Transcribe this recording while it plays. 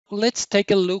let's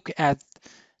take a look at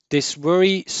this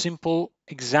very simple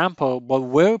example, but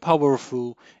very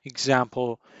powerful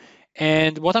example.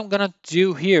 And what I'm gonna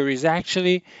do here is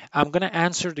actually I'm gonna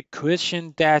answer the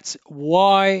question that's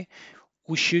why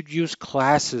we should use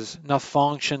classes, not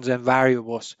functions and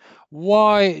variables.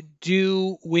 Why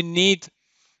do we need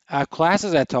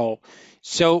classes at all?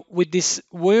 So with this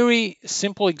very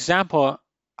simple example,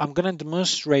 I'm gonna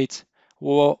demonstrate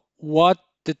what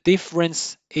the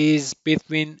difference is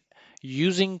between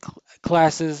using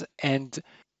classes and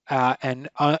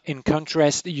in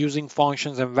contrast using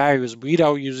functions and variables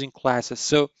without using classes.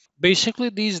 So basically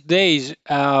these days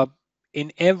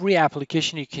in every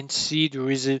application you can see there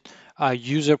is a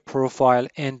user profile,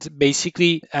 and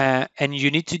basically and you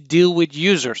need to deal with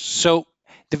users. So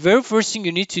the very first thing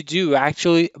you need to do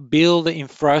actually build the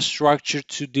infrastructure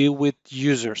to deal with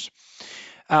users.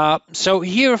 So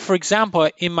here, for example,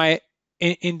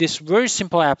 in this very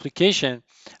simple application,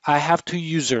 I have two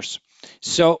users.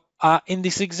 So in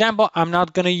this example, I'm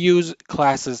not going to use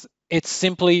classes. It's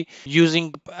simply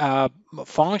using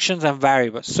functions and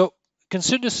variables. So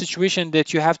consider the situation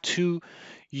that you have two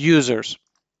users.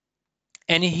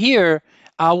 And here,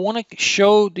 I want to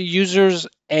show the user's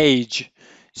age.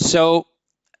 So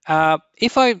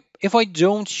if I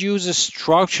don't use a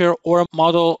structure or a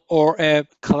model or a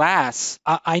class,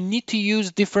 I need to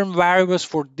use different variables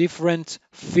for different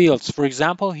fields. For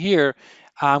example, here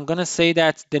I'm gonna say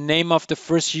that the name of the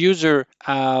first user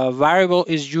variable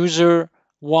is user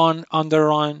one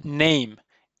underline name,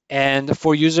 and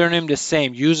for username the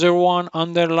same, user one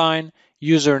underline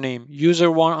username,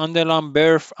 user one underline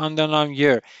birth underline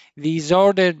year. These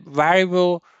are the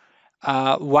variable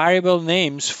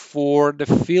names for the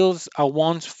fields I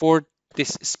want for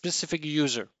this specific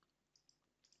user.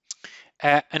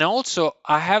 And also,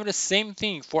 I have the same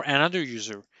thing for another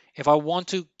user. If I want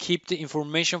to keep the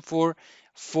information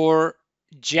for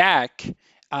Jack,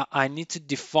 I need to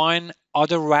define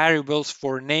other variables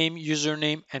for name,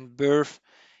 username, and birth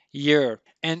year.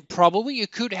 And probably you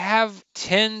could have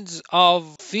tens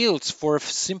of fields for a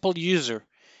simple user.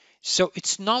 So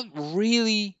it's not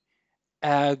really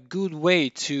a good way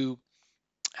to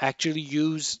actually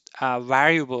use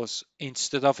variables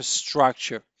instead of a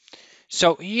structure.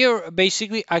 So here,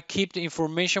 basically, I keep the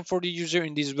information for the user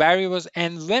in these variables.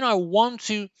 And when I want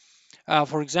to,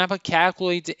 for example,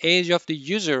 calculate the age of the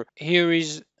user, here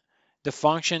is the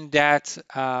function that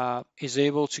is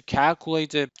able to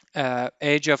calculate the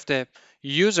age of the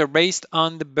user based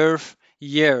on the birth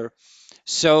year.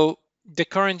 So the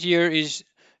current year is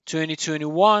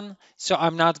 2021, so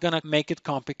I'm not gonna make it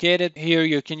complicated. Here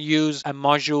you can use a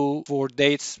module for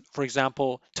dates, for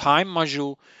example, time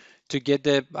module to get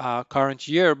the current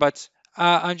year, but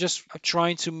I'm just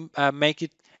trying to make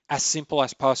it as simple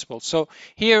as possible. So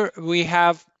here we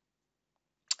have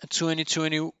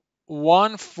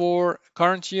 2021 for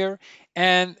current year,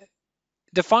 and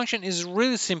the function is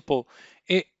really simple.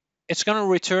 It, it's going to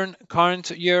return current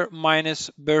year minus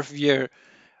birth year,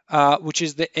 which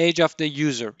is the age of the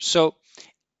user. So,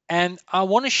 and I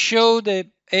want to show the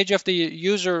age of the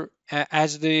user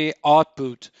as the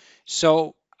output.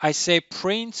 So I say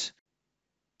print.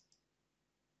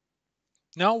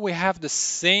 Now we have the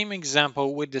same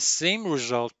example with the same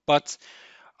result, but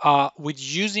with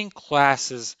using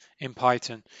classes in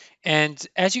Python. And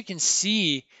as you can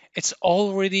see, it's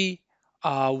already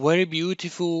very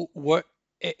beautiful.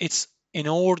 It's in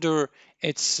order.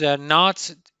 It's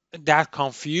not that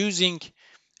confusing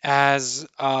as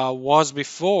was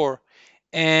before.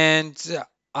 And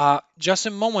just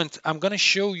a moment, I'm going to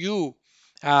show you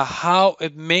how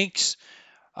it makes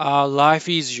life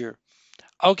easier.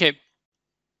 Okay,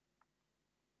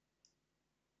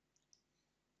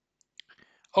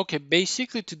 Okay,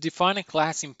 basically to define a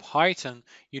class in Python,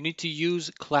 you need to use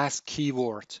class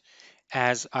keyword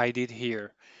as I did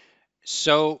here.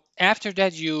 So after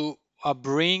that, you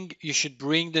should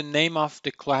bring the name of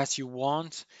the class you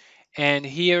want. And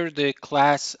here the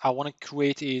class I want to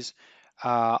create is,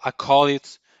 I call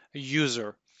it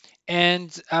user.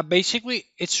 And basically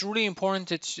it's really important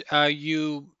that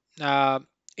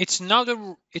it's not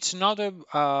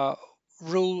a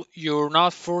rule. You're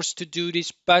not forced to do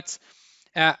this, but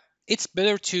uh, it's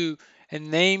better to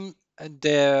name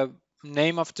the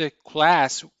name of the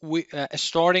class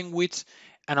starting with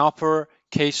an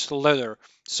uppercase letter.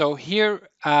 So here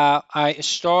I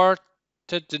started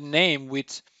the name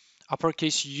with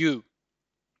uppercase U,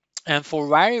 and for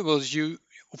variables you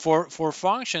for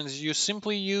functions you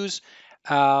simply use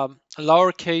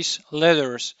lowercase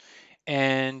letters,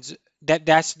 and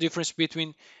that's the difference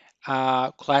between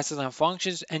classes and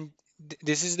functions. And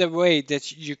this is the way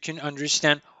that you can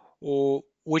understand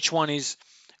which one is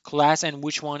class and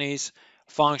which one is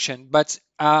function. But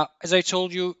as I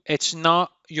told you, it's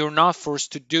not, you're not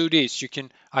forced to do this.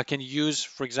 I can use,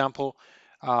 for example,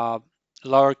 uh,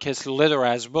 lowercase letter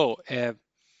as well.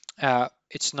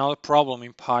 It's not a problem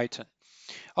in Python.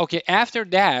 Okay, after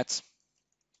that,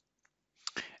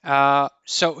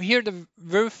 so here the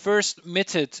very first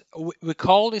method, we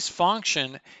call this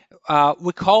function,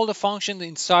 we call the function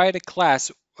inside a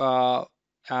class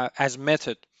as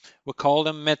method. We call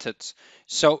them methods.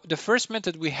 So the first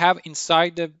method we have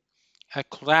inside the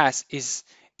class is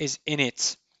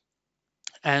init,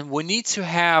 and we need to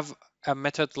have a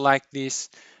method like this.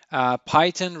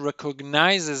 Python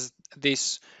recognizes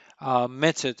this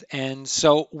method, and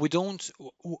so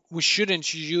we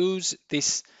shouldn't use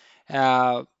this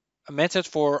uh, method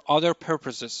for other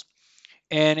purposes.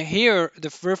 And here the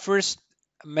very first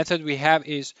method we have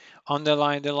is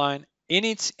underline underline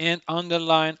init and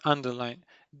underline underline.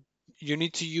 You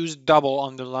need to use double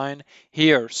underline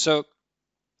here. So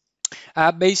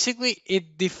basically,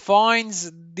 it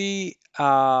defines the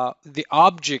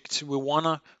object we want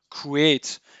to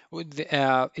create.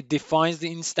 It defines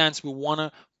the instance we want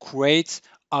to create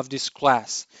of this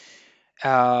class.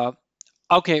 Uh,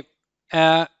 okay,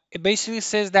 it basically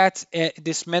says that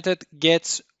this method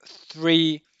gets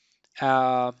three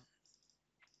uh,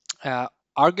 uh,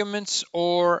 arguments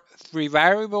or three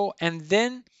variable, and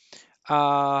then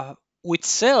with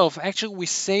self, actually, we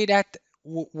say that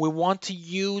we want to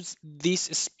use this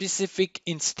specific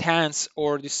instance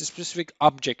or this specific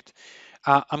object.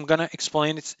 I'm gonna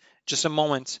explain it just a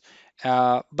moment,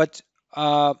 but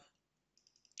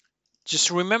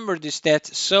just remember this: that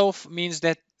self means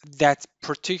that that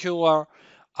particular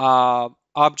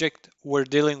object we're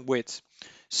dealing with.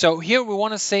 So here we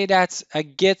want to say that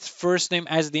get first name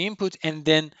as the input and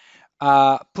then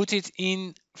put it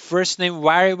in first name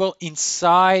variable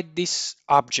inside this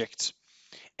object.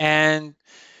 And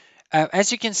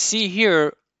as you can see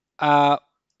here, I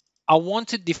want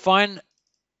to define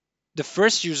the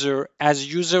first user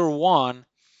as user one,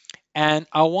 and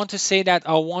I want to say that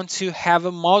I want to have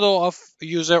a model of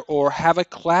user or have a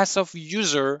class of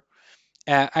user.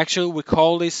 Actually, we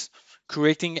call this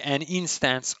creating an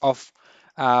instance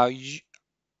uh,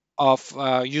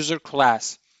 user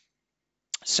class.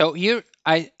 So here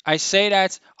I say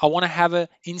that I want to have an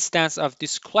instance of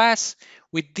this class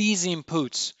with these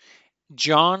inputs: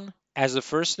 John as the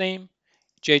first name,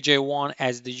 JJ1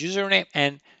 as the username,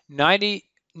 and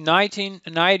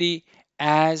 1990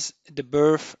 as the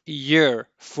birth year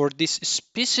for this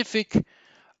specific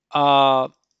uh,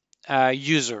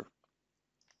 user.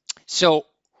 So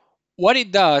what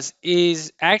it does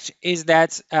is that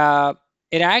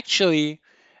it actually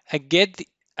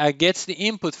gets the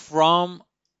input from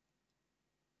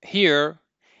here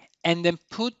and then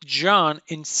put John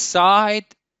inside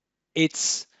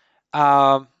its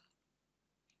uh,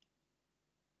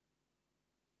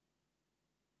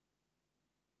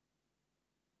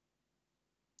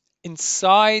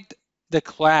 inside the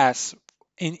class,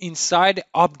 inside the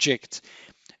object.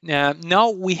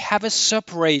 Now we have a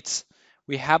separate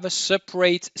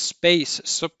space,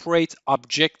 separate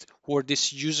object for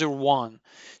this user one.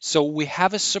 So we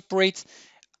have a separate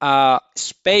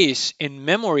space in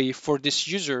memory for this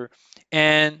user,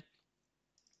 and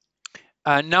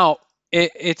now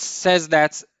it says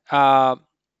that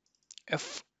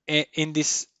if in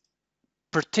this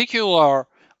particular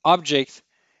object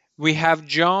we have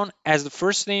John as the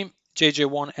first name,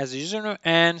 JJ1 as the username,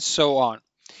 and so on.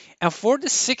 And for the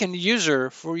second user,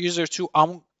 for user two,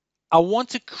 I want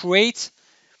to create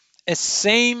a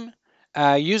same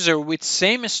user with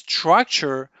same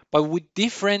structure but with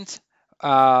different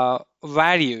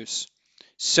values.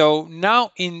 So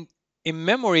now in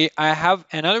memory I have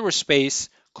another space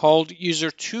called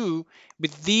user2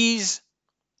 with these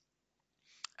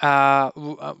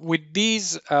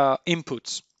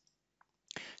inputs.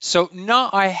 So now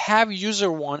I have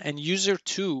user1 and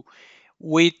user2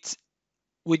 with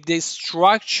the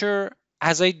structure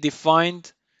as I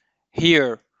defined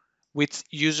here with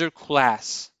user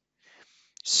class.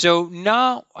 So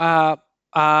now uh,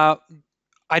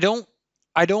 I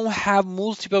don't have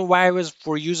multiple variables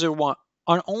for user one.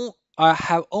 I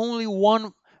have only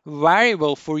one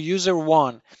variable for user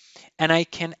one, and I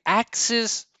can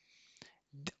access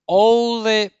all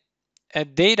the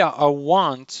data I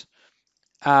want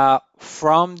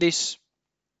from this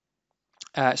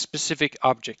specific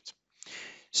object.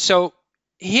 So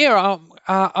here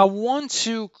I want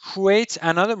to create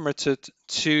another method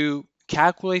to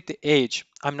calculate the age.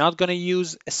 I'm not going to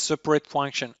use a separate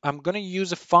function. I'm going to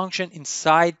use a function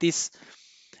inside this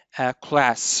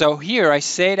class. So here I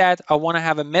say that I want to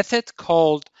have a method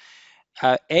called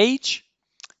age,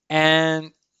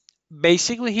 And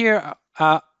basically here,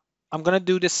 I'm gonna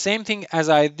do the same thing as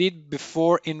I did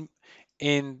before in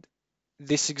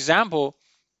this example.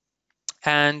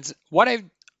 And what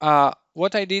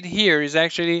I did here is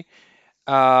actually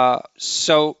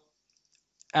so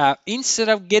instead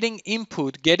of getting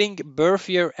input, getting birth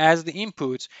year as the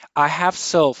input, I have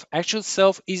self. Actual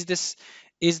self is this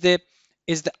is the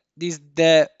is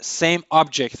the same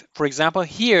object. For example,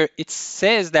 here it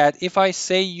says that if I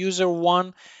say user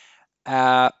one,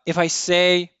 if I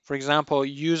say, for example,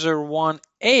 user one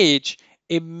age,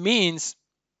 it means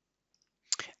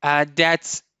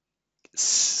that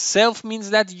self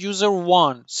means that user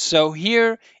one. So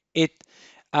here it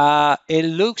it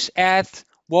looks at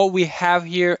what we have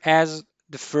here as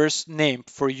the first name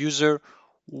for user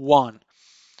one.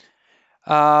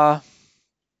 Uh,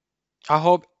 I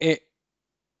hope it.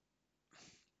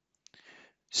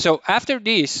 So after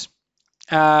this,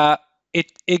 uh,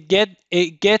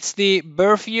 it gets the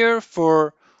birth year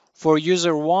for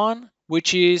user one,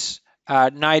 which is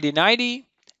 1990,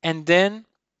 and then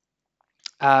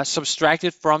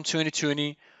subtracted from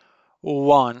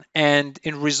 2021. And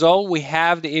in result, we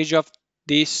have the age of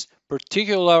this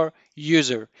particular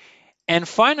user. And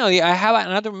finally, I have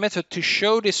another method to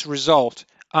show this result.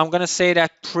 I'm going to say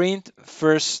that print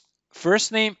first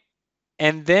name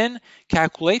and then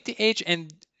calculate the age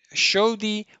and show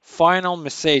the final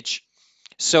message.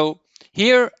 So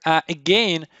here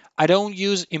again, I don't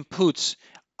use inputs.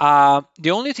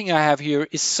 The only thing I have here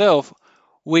is self,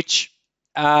 which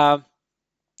uh,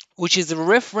 which is a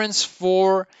reference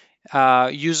for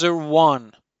user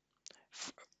one.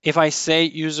 If I say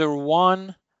user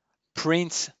one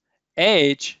print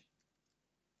age,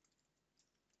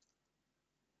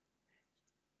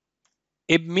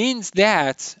 it means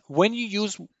that when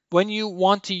you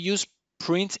want to use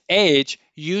print age,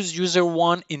 use user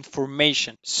one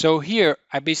information. So here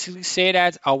I basically say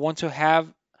that I want to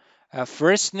have a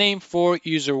first name for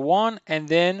user one, and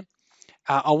then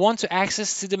I want to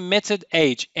access to the method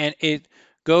age, and it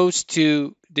goes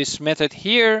to this method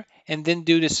here and then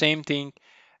do the same thing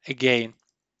again.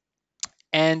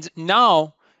 And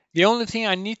now the only thing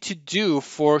I need to do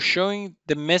for showing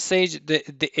the message,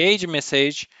 the age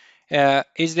message,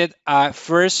 is that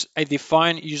first I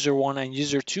define user one and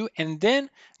user two, and then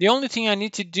the only thing I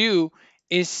need to do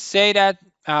is say that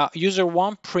user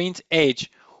one print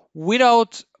age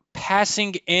without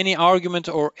passing any argument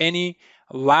or any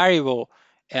variable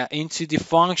into the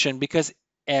function, because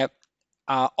uh,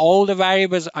 all the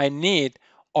variables I need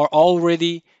are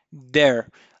already there.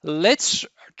 Let's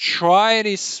try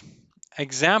this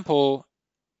example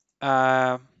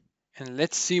and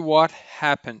let's see what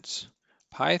happens.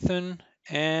 Python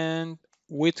and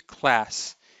with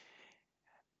class.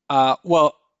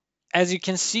 Well, as you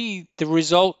can see, the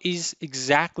result is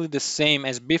exactly the same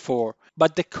as before,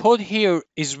 but the code here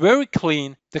is very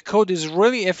clean. The code is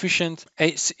really efficient.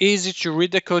 It's easy to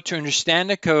read the code, to understand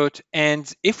the code, and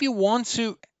if you want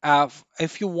to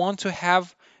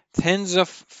have tens of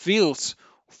fields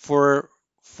for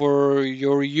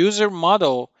your user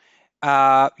model,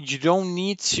 you don't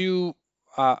need to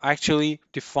actually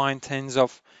define tens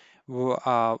of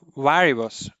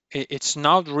variables. It's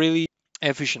not really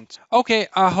efficient. Okay,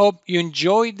 I hope you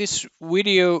enjoyed this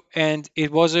video, and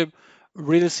it was a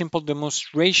really simple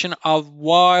demonstration of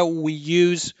why we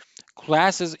use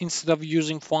classes instead of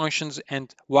using functions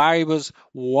and variables,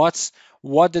 what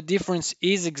the difference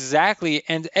is exactly.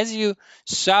 And as you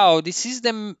saw, this is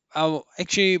the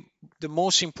actually the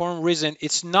most important reason.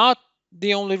 It's not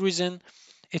the only reason,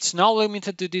 it's not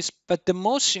limited to this, but the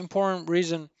most important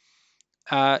reason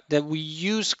that we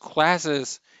use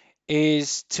classes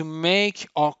is to make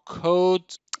our code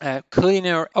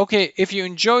cleaner. Okay, if you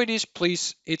enjoy this,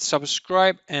 please hit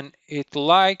subscribe and hit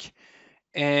like.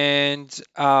 And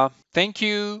thank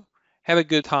you. Have a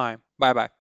good time. Bye bye.